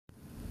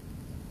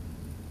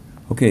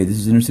Okay, this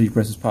is Inner City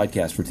Press's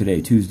podcast for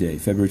today, Tuesday,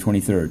 February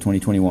 23rd,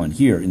 2021.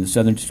 Here in the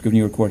Southern District of New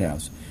York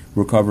Courthouse,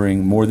 we're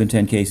covering more than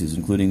 10 cases,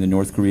 including the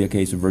North Korea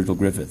case of Virgil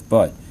Griffith.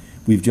 But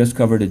we've just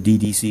covered a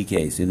DDC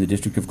case in the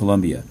District of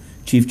Columbia.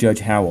 Chief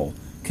Judge Howell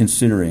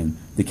considering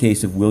the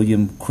case of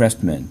William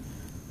Crestman,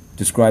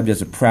 described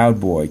as a proud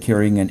boy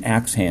carrying an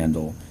axe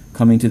handle,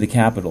 coming to the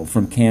Capitol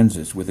from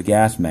Kansas with a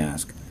gas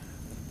mask.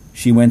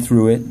 She went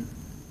through it.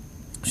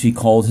 She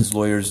called his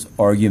lawyer's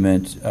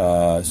argument,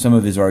 some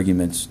of his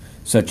arguments,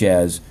 such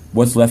as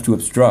what's left to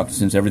obstruct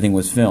since everything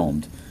was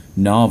filmed,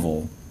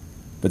 novel.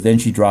 But then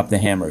she dropped the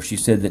hammer. She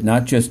said that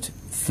not just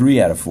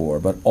 3 out of 4,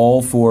 but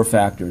all 4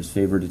 factors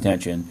favored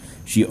detention.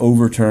 She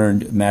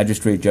overturned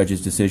magistrate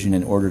judge's decision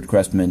and ordered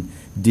Crestman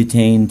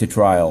detained to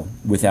trial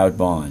without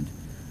bond.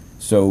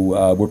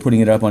 So we're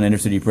putting it up on Inner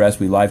City Press.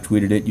 We live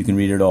tweeted it. You can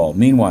read it all.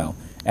 Meanwhile,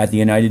 at the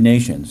United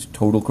Nations,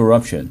 total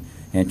corruption.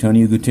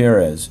 Antonio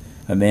Guterres,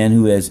 a man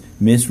who has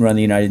misrun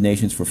the United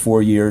Nations for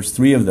 4 years,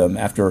 3 of them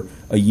after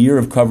a year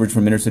of coverage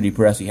from Inner City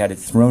Press. He had it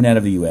thrown out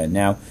of the UN.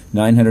 Now,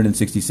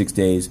 966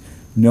 days,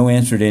 no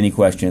answer to any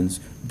questions,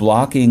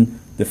 blocking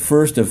the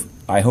first of,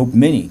 I hope,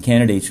 many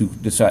candidates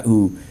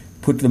who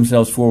put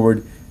themselves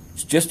forward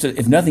just to,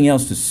 if nothing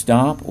else, to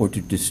stop or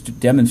to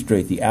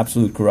demonstrate the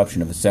absolute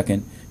corruption of a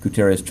second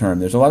Guterres term.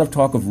 There's a lot of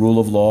talk of rule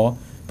of law,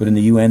 but in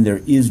the UN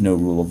there is no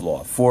rule of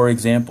law. For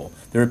example,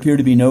 there appear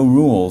to be no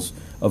rules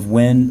of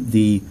when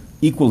the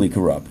equally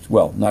corrupt,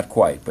 well, not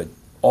quite, but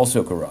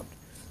also corrupt,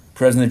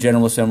 President of the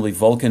General Assembly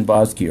Volkan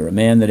Bozkır, a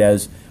man that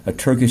as a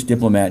Turkish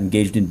diplomat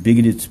engaged in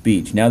bigoted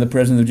speech, now the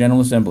President of the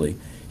General Assembly,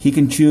 he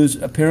can choose,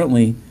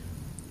 apparently,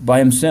 by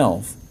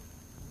himself,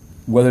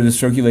 whether to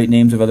circulate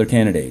names of other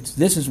candidates.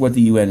 This is what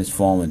the UN has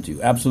fallen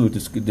to, absolute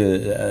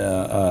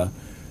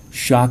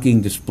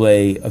shocking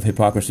display of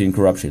hypocrisy and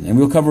corruption. And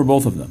we'll cover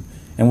both of them.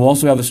 And we'll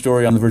also have a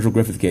story on the Virgil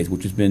Griffith case,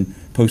 which has been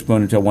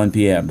postponed until 1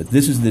 p.m. But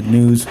this is the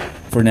news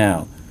for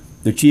now.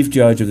 The Chief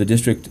Judge of the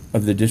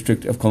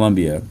District of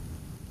Columbia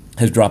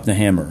has dropped the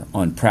hammer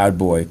on Proud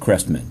Boy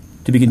Crestman.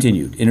 To be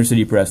continued. Inner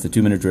City Press, the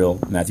 2-Minute Drill,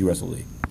 Matthew Russell Lee.